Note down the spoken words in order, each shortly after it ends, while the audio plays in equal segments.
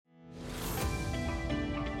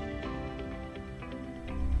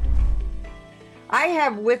I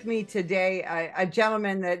have with me today a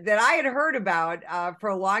gentleman that I had heard about for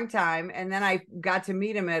a long time, and then I got to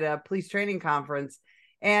meet him at a police training conference.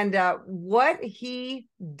 And what he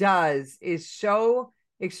does is so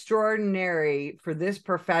extraordinary for this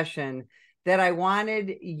profession that I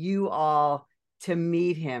wanted you all to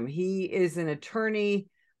meet him. He is an attorney.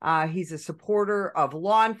 He's a supporter of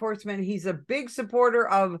law enforcement. He's a big supporter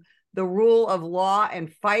of the rule of law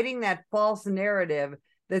and fighting that false narrative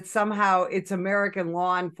that somehow it's American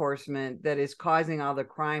law enforcement that is causing all the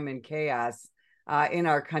crime and chaos in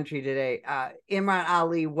our country today. Imran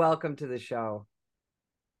Ali, welcome to the show.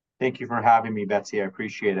 Thank you for having me, Betsy. I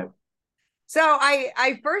appreciate it. So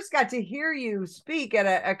I first got to hear you speak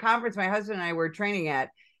at a conference my husband and I were training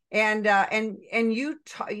at, and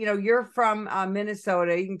you're from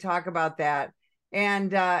Minnesota. You can talk about that.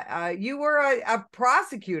 And you were a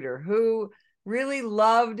prosecutor who really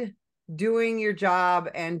loved doing your job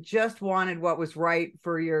and just wanted what was right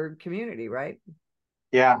for your community, right?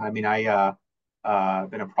 Yeah, I mean,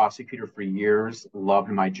 been a prosecutor for years, loved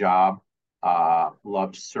my job,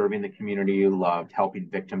 loved serving the community, loved helping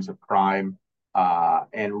victims of crime,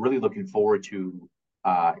 and really looking forward to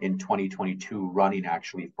in 2022 running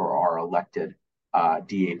actually for our elected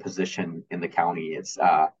DA position in the county. It's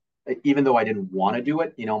even though I didn't want to do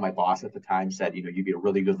it, my boss at the time said, you'd be a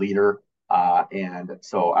really good leader. And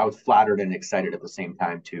so I was flattered and excited at the same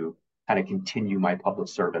time to kind of continue my public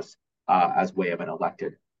service as way of an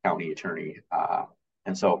elected county attorney.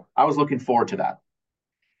 And so I was looking forward to that.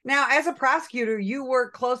 Now, as a prosecutor, you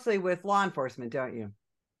work closely with law enforcement, don't you?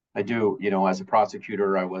 I do, as a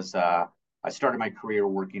prosecutor, I started my career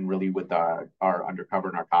working really with our undercover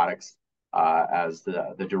narcotics as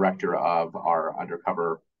the director of our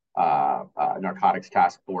undercover narcotics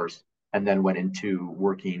task force, and then went into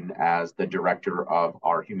working as the director of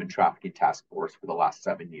our human trafficking task force for the last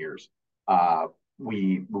 7 years.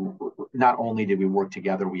 We not only did we work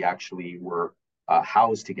together, we actually were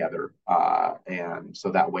housed together, and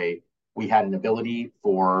so that way we had an ability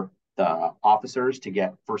for the officers to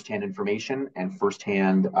get firsthand information and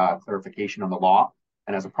firsthand clarification on the law.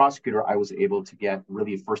 And as a prosecutor, I was able to get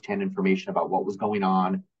really firsthand information about what was going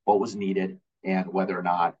on, what was needed, and whether or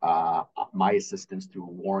not my assistance through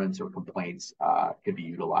warrants or complaints could be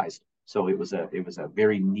utilized. So it was a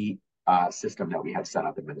very neat system that we had set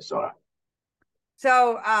up in Minnesota.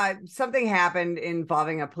 So something happened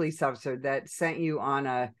involving a police officer that sent you on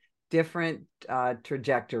a different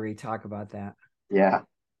trajectory. Talk about that. Yeah.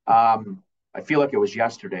 I feel like it was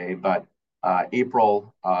yesterday, but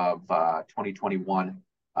April of 2021,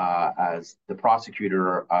 as the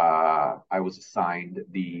prosecutor, I was assigned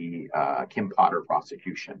the Kim Potter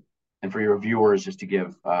prosecution. And for your viewers, just to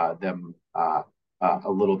give them a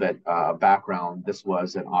little bit background, this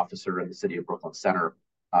was an officer in the city of Brooklyn Center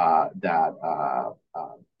that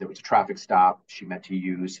there was a traffic stop. She meant to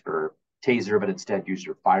use her taser, but instead used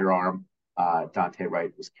her firearm. Dante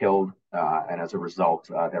Wright was killed, and as a result,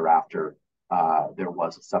 thereafter, there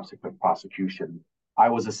was a subsequent prosecution. I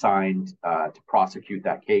was assigned to prosecute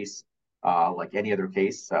that case. Like any other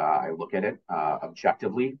case, I look at it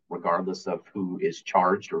objectively, regardless of who is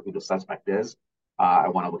charged or who the suspect is. I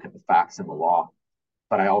want to look at the facts and the law.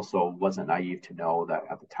 But I also wasn't naive to know that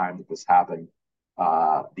at the time that this happened,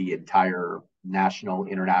 the entire national,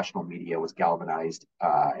 international media was galvanized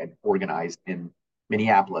and organized in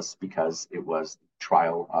Minneapolis because it was the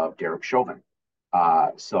trial of Derek Chauvin.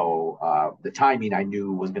 So the timing I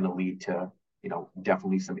knew was going to lead to,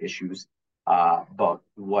 definitely some issues. But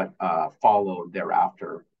what followed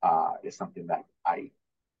thereafter is something that I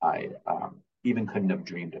even couldn't have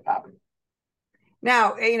dreamed of happening.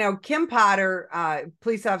 Now, Kim Potter,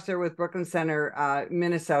 police officer with Brooklyn Center,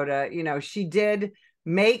 Minnesota, she did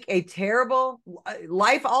make a terrible,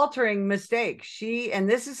 life-altering mistake. And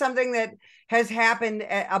this is something that has happened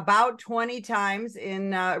about 20 times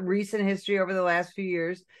in recent history over the last few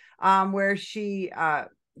years, where she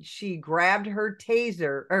grabbed her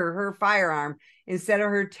taser or her firearm instead of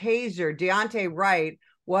her taser. Deontay Wright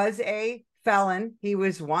was a felon. He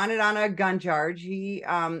was wanted on a gun charge. He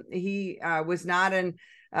was not an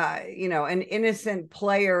innocent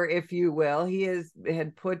player, if you will. He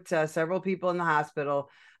had put several people in the hospital.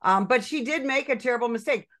 But she did make a terrible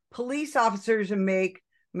mistake. Police officers make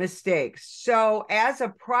mistakes. So as a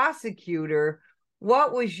prosecutor,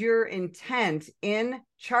 what was your intent in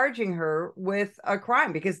charging her with a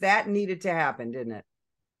crime? Because that needed to happen, didn't it?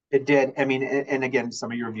 It did. I mean, and again,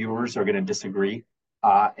 some of your viewers are going to disagree.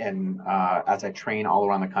 And as I train all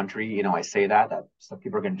around the country, I say that some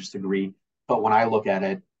people are going to disagree. But when I look at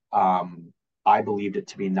it, I believed it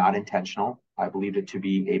to be not intentional. I believed it to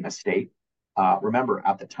be a mistake. Remember,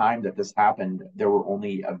 at the time that this happened, there were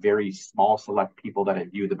only a very small select people that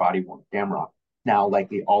had viewed the body-worn camera. Now,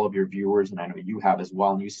 likely all of your viewers, and I know you have as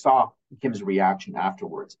well, and you saw Kim's reaction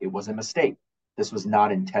afterwards. It was a mistake. This was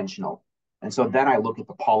not intentional. And so then I look at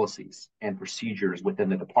the policies and procedures within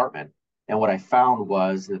the department. And what I found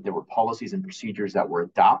was that there were policies and procedures that were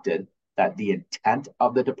adopted, that the intent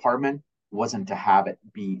of the department wasn't to have it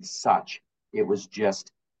be such. It was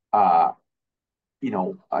just a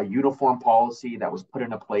uniform policy that was put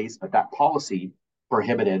into place, but that policy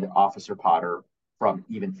prohibited Officer Potter from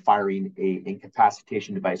even firing a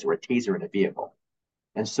incapacitation device or a taser in a vehicle.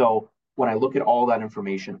 And so when I look at all that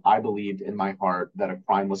information, I believed in my heart that a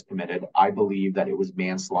crime was committed. I believe that it was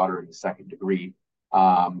manslaughter in the second degree.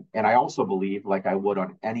 And I also believe, like I would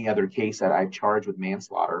on any other case that I've charged with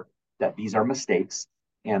manslaughter, that these are mistakes,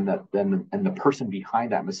 and the person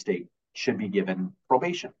behind that mistake should be given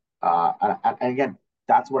probation. And again,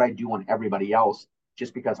 that's what I do on everybody else.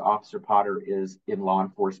 Just because Officer Potter is in law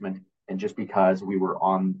enforcement, and just because we were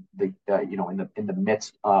on the in the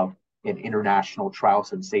midst of an international trial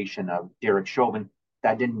sensation of Derek Chauvin,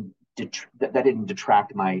 that didn't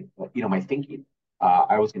detract my my thinking.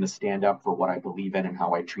 I was going to stand up for what I believe in and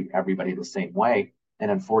how I treat everybody the same way.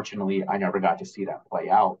 And unfortunately, I never got to see that play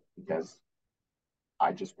out because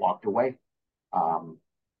I just walked away. Um,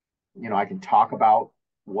 I can talk about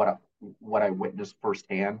what I witnessed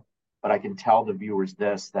firsthand, but I can tell the viewers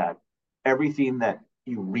this, that everything that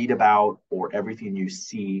you read about or everything you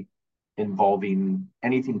see involving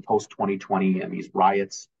anything post 2020 and these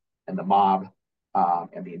riots and the mob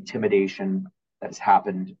and the intimidation that has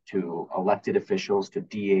happened to elected officials, to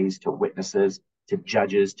DAs, to witnesses, to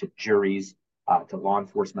judges, to juries, to law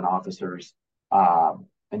enforcement officers,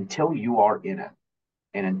 until you are in it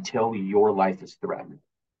and until your life is threatened,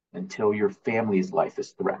 until your family's life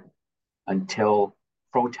is threatened, until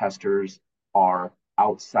protesters are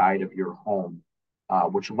outside of your home,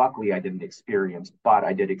 which luckily I didn't experience, but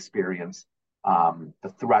I did experience the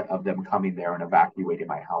threat of them coming there and evacuating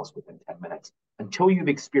my house within 10 minutes. Until you've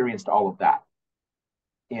experienced all of that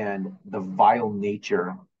and the vile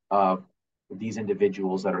nature of these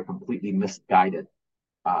individuals that are completely misguided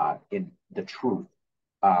in the truth,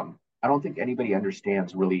 I don't think anybody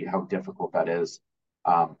understands really how difficult that is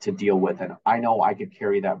to deal with. And I know I could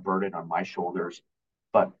carry that burden on my shoulders,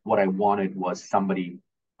 but what I wanted was somebody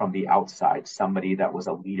from the outside, somebody that was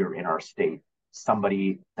a leader in our state,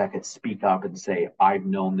 somebody that could speak up and say, I've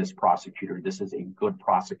known this prosecutor. This is a good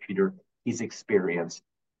prosecutor. He's experienced.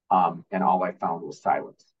 And all I found was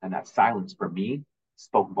silence. And that silence for me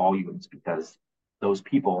spoke volumes, because those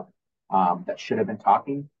people that should have been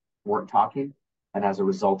talking weren't talking. And as a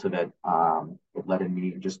result of it, it led to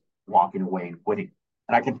me just walking away and quitting.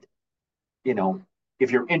 And I can,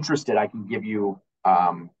 if you're interested, I can give you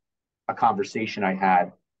a conversation I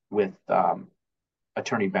had with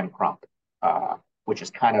attorney Ben Crump, which is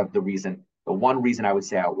kind of the one reason I would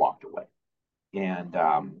say I walked away. And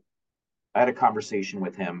I had a conversation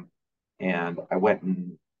with him, and I went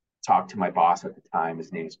and talked to my boss at the time.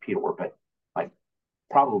 His name is Peter Orbit,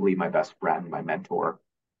 probably my best friend, my mentor,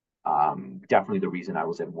 definitely the reason I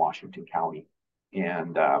was in Washington County.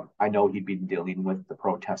 And I know he'd been dealing with the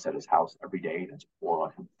protests at his house every day, and it's war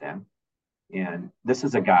on him then. And this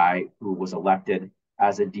is a guy who was elected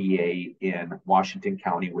as a DA in Washington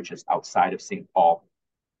County, which is outside of St. Paul.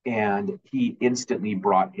 And he instantly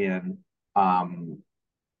brought in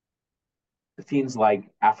things like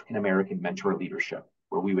African American mentor leadership,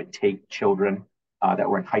 where we would take children that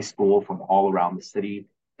were in high school from all around the city,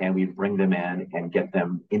 and we'd bring them in and get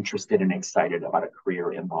them interested and excited about a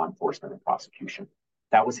career in law enforcement and prosecution.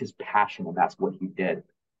 That was his passion, and that's what he did.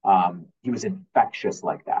 He was infectious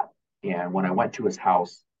like that. And when I went to his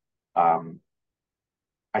house,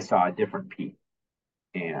 I saw a different Pete.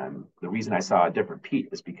 And the reason I saw a different Pete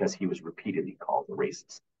is because he was repeatedly called a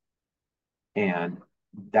racist. And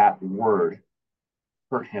that word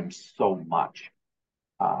hurt him so much.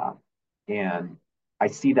 And I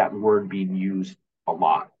see that word being used a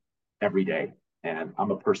lot every day. And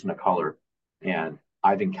I'm a person of color, and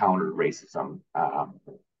I've encountered racism,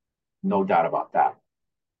 no doubt about that.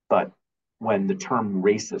 But when the term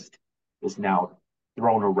racist is now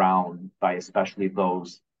thrown around by especially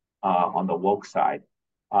those on the woke side,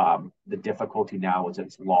 the difficulty now is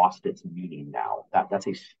it's lost its meaning now. That's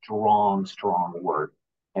a strong, strong word.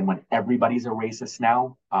 And when everybody's a racist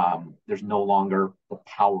now, there's no longer the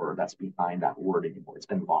power that's behind that word anymore. It's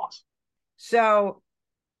been lost. So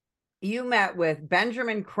you met with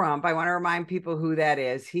Benjamin Crump. I want to remind people who that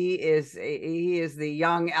is. He is the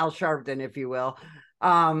young Al Sharpton, if you will.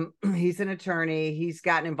 He's an attorney. He's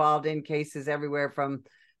gotten involved in cases everywhere from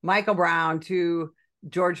Michael Brown to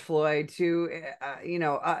George Floyd to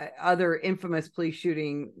other infamous police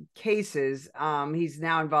shooting cases. He's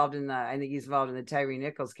now involved in I think he's involved in the Tyree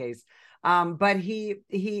Nichols case. But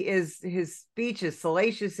his speech is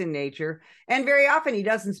salacious in nature, and very often he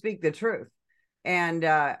doesn't speak the truth. And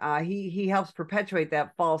he helps perpetuate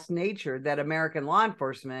that false nature that American law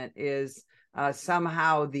enforcement is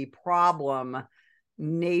somehow the problem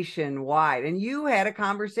nationwide. And you had a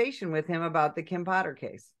conversation with him about the Kim Potter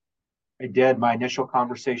case. I did. My initial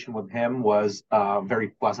conversation with him was very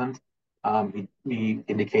pleasant. He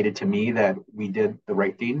indicated to me that we did the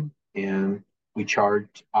right thing and we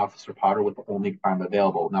charged Officer Potter with the only crime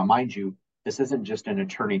available. Now, mind you, this isn't just an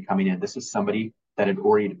attorney coming in. This is somebody that had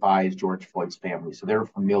already advised George Floyd's family. So they're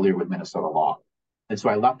familiar with Minnesota law. And so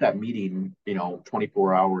I left that meeting,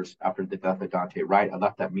 24 hours after the death of Daunte Wright. I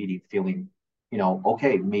left that meeting feeling,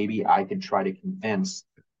 okay, maybe I can try to convince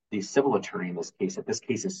the civil attorney in this case that this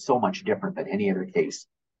case is so much different than any other case.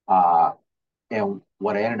 And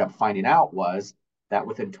what I ended up finding out was that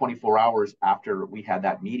within 24 hours after we had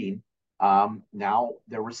that meeting, now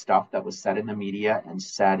there was stuff that was said in the media and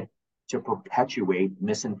said to perpetuate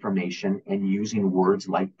misinformation and using words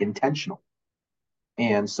like intentional.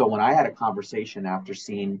 And so when I had a conversation after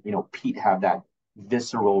seeing, Pete have that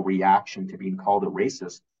visceral reaction to being called a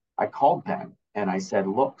racist, I called Ben and I said,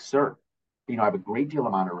 look, sir, I have a great deal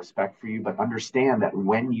amount of respect for you, but understand that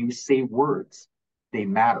when you say words, they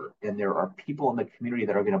matter. And there are people in the community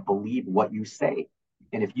that are going to believe what you say.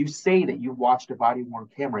 And if you say that you watched a body worn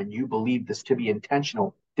camera and you believe this to be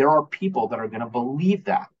intentional, there are people that are going to believe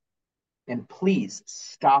that. And please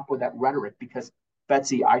stop with that rhetoric, because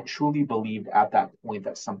Betsy, I truly believed at that point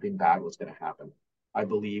that something bad was going to happen. I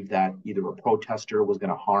believed that either a protester was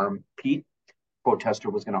going to harm Pete, protester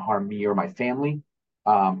was going to harm me or my family,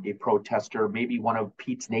 a protester, maybe one of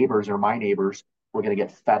Pete's neighbors or my neighbors were going to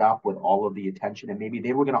get fed up with all of the attention and maybe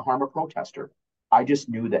they were going to harm a protester. I just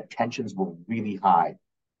knew that tensions were really high.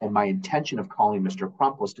 And my intention of calling Mr.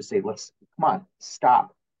 Crump was to say, come on,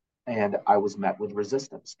 stop. And I was met with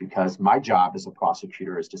resistance because my job as a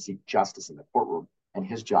prosecutor is to seek justice in the courtroom, and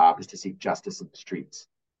his job is to seek justice in the streets.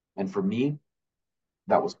 And for me,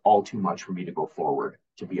 that was all too much for me to go forward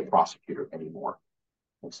to be a prosecutor anymore.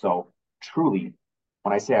 And so truly,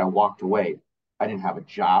 when I say I walked away, I didn't have a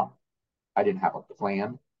job. I didn't have a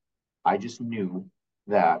plan. I just knew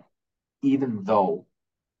that even though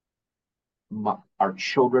our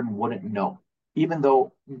children wouldn't know, even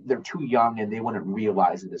though they're too young and they wouldn't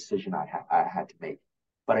realize the decision I had to make,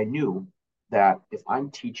 but I knew that if I'm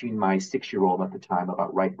teaching my 6-year-old at the time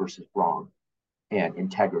about right versus wrong and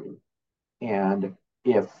integrity, and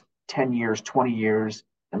if 10 years, 20 years,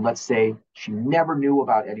 and let's say she never knew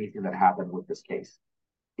about anything that happened with this case,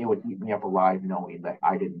 it would eat me up alive knowing that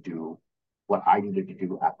I didn't do what I needed to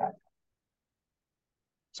do at that time.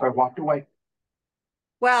 So I walked away.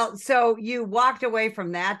 Well, so you walked away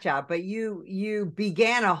from that job, but you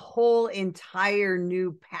began a whole entire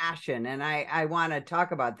new passion, and I want to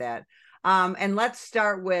talk about that. And let's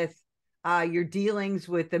start with your dealings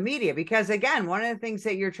with the media, because again, one of the things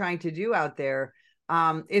that you're trying to do out there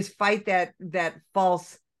is fight that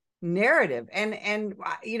false narrative, and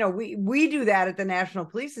we do that at the National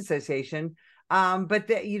Police Association,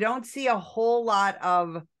 but you don't see a whole lot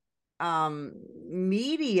of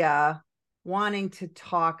media wanting to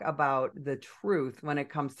talk about the truth when it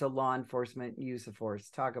comes to law enforcement use of force.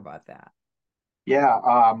 Talk about that. Yeah,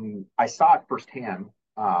 I saw it firsthand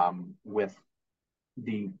with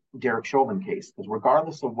the Derek Chauvin case, because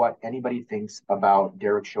regardless of what anybody thinks about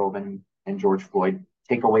Derek Chauvin and George Floyd,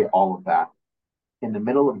 take away all of that. In the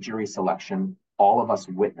middle of jury selection, all of us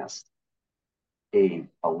witnessed a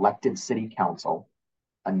elected city council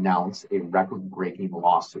announce a record-breaking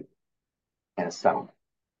lawsuit and a settlement.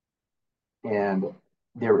 And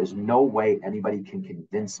there is no way anybody can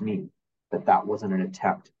convince me that that wasn't an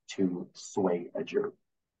attempt to sway a jury.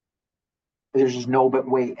 There's just no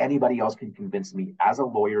way anybody else can convince me as a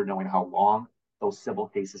lawyer, knowing how long those civil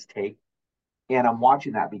cases take. And I'm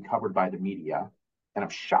watching that be covered by the media, and I'm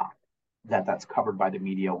shocked that that's covered by the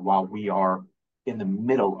media while we are in the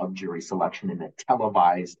middle of jury selection in a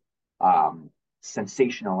televised,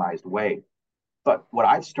 sensationalized way. But what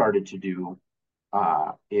I've started to do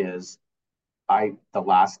is the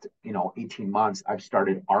last 18 months, I've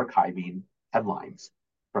started archiving headlines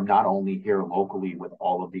from not only here locally with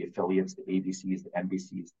all of the affiliates, the ABCs, the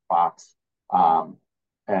NBCs, Fox,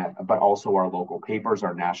 but also our local papers,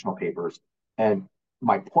 our national papers. And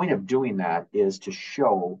my point of doing that is to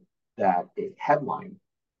show that a headline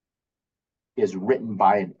is written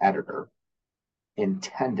by an editor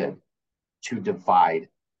intended to divide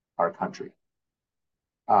our country.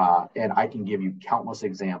 And I can give you countless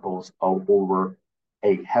examples of over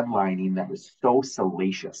a headlining that was so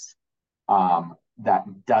salacious, that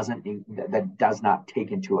does not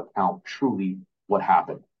take into account truly what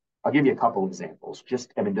happened. I'll give you a couple examples.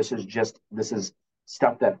 This is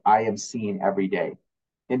stuff that I am seeing every day.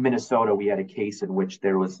 In Minnesota, we had a case in which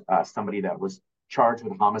there was somebody that was charged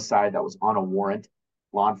with homicide that was on a warrant.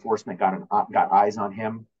 Law enforcement got eyes on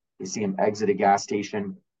him. They see him exit a gas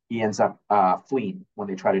station. He ends up fleeing when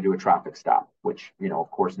they try to do a traffic stop, which,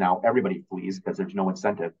 of course, now everybody flees because there's no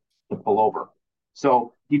incentive to pull over.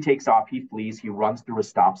 So he takes off, he flees, he runs through a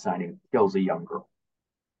stop sign and kills a young girl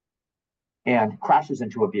and crashes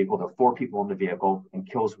into a vehicle. There are four people in the vehicle and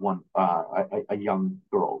kills a young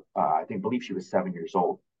girl. I believe she was 7 years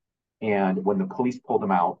old. And when the police pulled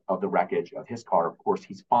him out of the wreckage of his car, of course,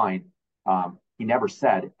 he's fine. He never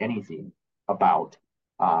said anything about,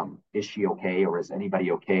 is she okay or is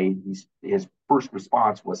anybody okay? His first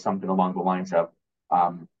response was something along the lines of,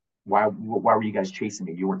 why were you guys chasing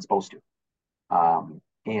me? You weren't supposed to.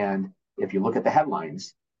 And if you look at the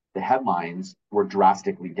headlines were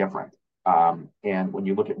drastically different. And when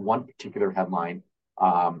you look at one particular headline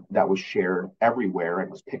that was shared everywhere and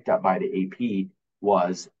was picked up by the AP,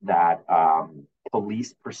 was that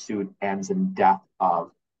police pursuit ends in death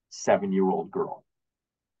of 7-year-old girl.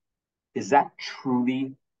 Is that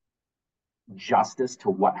truly justice to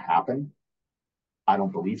what happened? I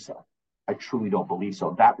don't believe so. I truly don't believe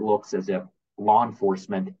so. That looks as if law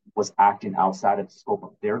enforcement was acting outside of the scope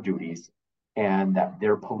of their duties, and that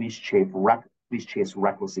their police chase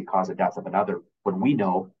recklessly caused the death of another. When we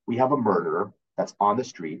know we have a murderer that's on the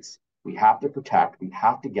streets, we have to protect, we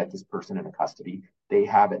have to get this person into custody. They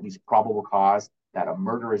have at least probable cause that a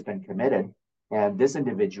murder has been committed, and this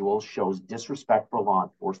individual shows disrespect for law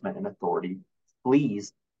enforcement and authority,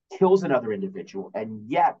 flees, kills another individual, and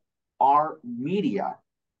yet our media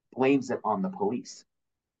blames it on the police.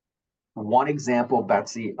 One example,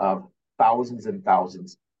 Betsy, of thousands and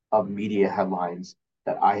thousands of media headlines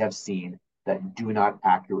that I have seen that do not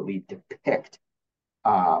accurately depict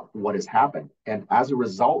what has happened. And as a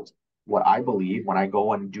result, what I believe when I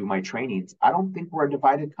go and do my trainings, I don't think we're a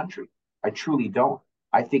divided country. I truly don't.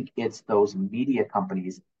 I think it's those media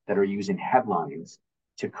companies that are using headlines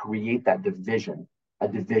to create that division, a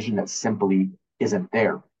division that simply isn't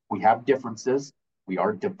there. We have differences. We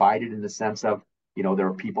are divided in the sense of, there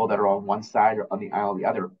are people that are on one side or on the aisle or the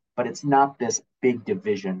other, but it's not this big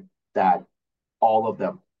division that all of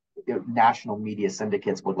the national media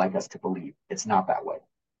syndicates would like us to believe. It's not that way.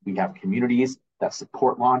 We have communities that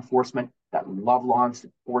support law enforcement, that love law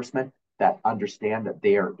enforcement, that understand that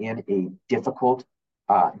they are in a difficult,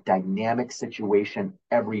 dynamic situation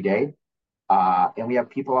every day. And we have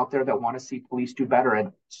people out there that want to see police do better.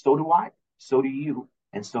 And so do I, so do you,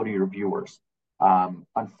 and so do your viewers.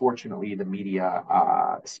 Unfortunately, the media,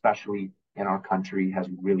 especially in our country, has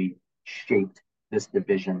really shaped this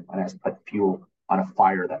division and has put fuel on a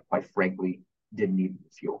fire that, quite frankly, didn't need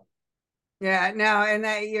fuel. Yeah, no,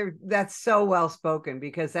 and that's so well spoken,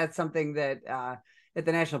 because that's something that at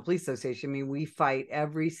the National Police Association, we fight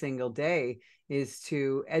every single day, is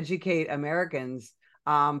to educate Americans,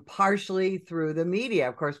 partially through the media.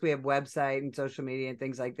 Of course, we have website and social media and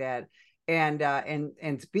things like that,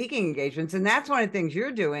 and speaking engagements. And that's one of the things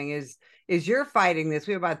you're doing is you're fighting this.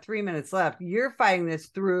 We have about 3 minutes left. You're fighting this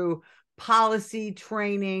through policy,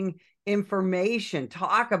 training, information.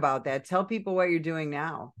 Talk about that. Tell people what you're doing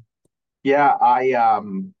now. Yeah, I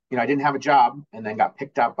didn't have a job and then got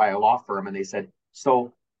picked up by a law firm, and they said,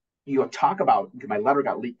 so talk about, my letter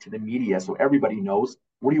got leaked to the media so everybody knows,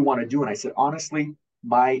 what do you want to do? And I said, honestly,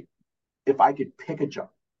 if I could pick a job,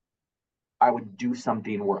 I would do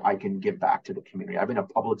something where I can give back to the community. I've been a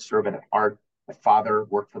public servant at heart. My father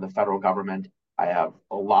worked for the federal government. I have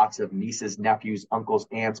lots of nieces, nephews, uncles,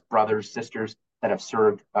 aunts, brothers, sisters that have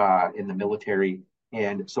served in the military.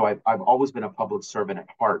 And so I've always been a public servant at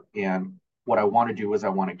heart. And what I want to do is I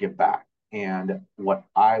want to give back. And what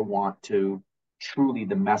I want to truly,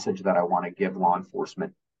 the message that I want to give law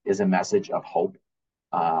enforcement is a message of hope,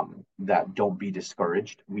 that don't be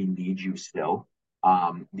discouraged. We need you still.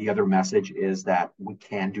 The other message is that we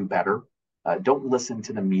can do better. Don't listen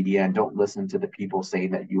to the media and don't listen to the people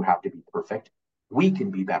saying that you have to be perfect. We can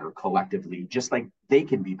be better collectively, just like they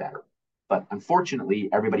can be better. But unfortunately,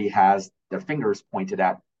 everybody has their fingers pointed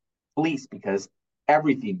at police because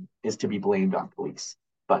everything is to be blamed on police.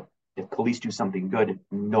 But if police do something good,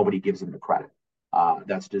 nobody gives them the credit.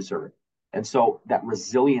 That's deserved. And so that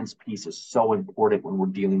resilience piece is so important when we're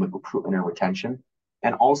dealing with recruitment and retention,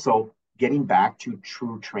 and also getting back to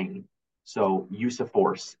true training. So use of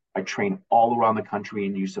force. I train all around the country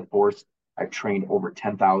in use of force. I've trained over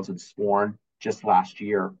 10,000 sworn just last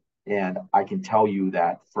year. And I can tell you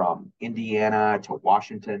that from Indiana to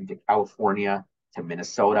Washington to California to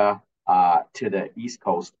Minnesota to the East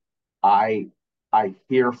Coast, I I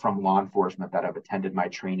hear from law enforcement that have attended my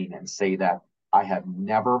training and say that I have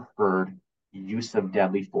never heard use of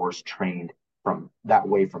deadly force trained from that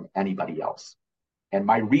way from anybody else. And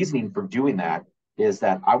my reasoning for doing that is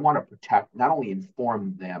that I want to protect, not only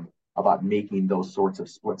inform them about making those sorts of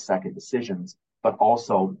split second decisions, but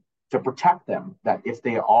also to protect them that if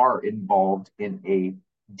they are involved in a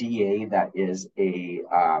DA that is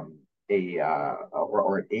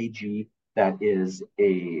or an AG that is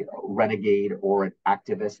a renegade or an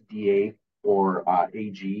activist DA or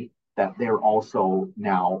AG, that they're also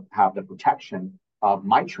now have the protection of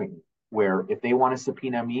my training, where if they want to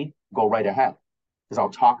subpoena me, go right ahead. Because I'll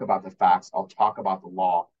talk about the facts, I'll talk about the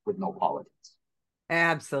law with no politics.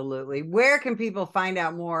 Absolutely. Where can people find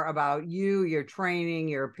out more about you, your training,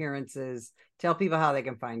 your appearances? Tell people how they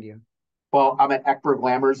can find you. Well, I'm at Eckberg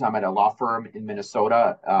Lammers. I'm at a law firm in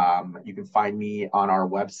Minnesota. You can find me on our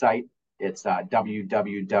website. It's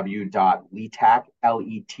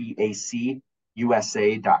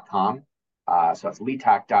www.letacUSA.com. So it's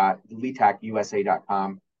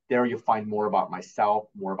letacUSA.com. There you'll find more about myself,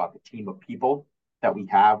 more about the team of people that we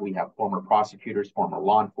have. We have former prosecutors, former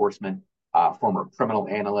law enforcement, former criminal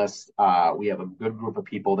analysts. We have a good group of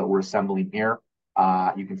people that we're assembling here.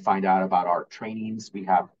 You can find out about our trainings. We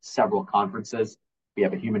have several conferences. We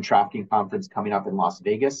have a human trafficking conference coming up in Las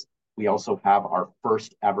Vegas. We also have our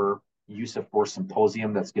first ever use of force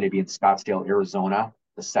symposium that's going to be in Scottsdale, Arizona,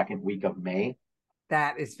 the second week of May.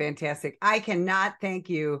 That is fantastic. I cannot thank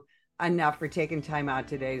you enough for taking time out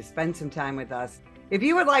today to spend some time with us. If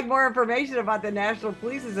you would like more information about the National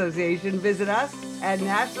Police Association, visit us at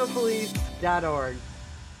nationalpolice.org.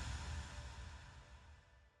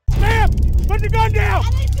 Sam, put the gun down!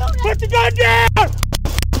 Put the gun down!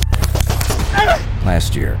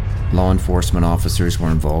 Last year, law enforcement officers were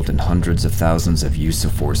involved in hundreds of thousands of use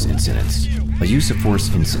of force incidents. A use of force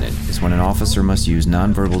incident is when an officer must use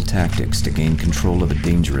nonverbal tactics to gain control of a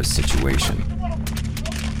dangerous situation.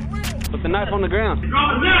 Put the knife on the ground.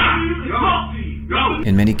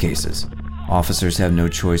 In many cases, officers have no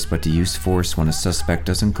choice but to use force when a suspect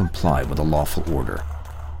doesn't comply with a lawful order.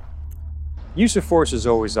 Use of force is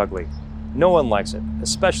always ugly. No one likes it,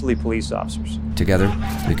 especially police officers. Together,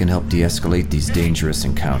 we can help de-escalate these dangerous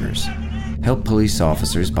encounters. Help police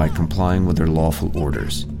officers by complying with their lawful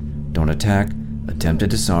orders. Don't attack, attempt to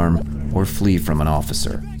disarm, or flee from an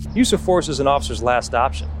officer. Use of force is an officer's last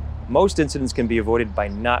option. Most incidents can be avoided by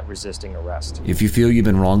not resisting arrest. If you feel you've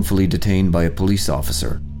been wrongfully detained by a police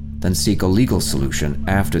officer, then seek a legal solution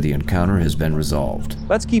after the encounter has been resolved.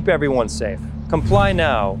 Let's keep everyone safe. Comply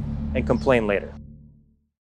now and complain later.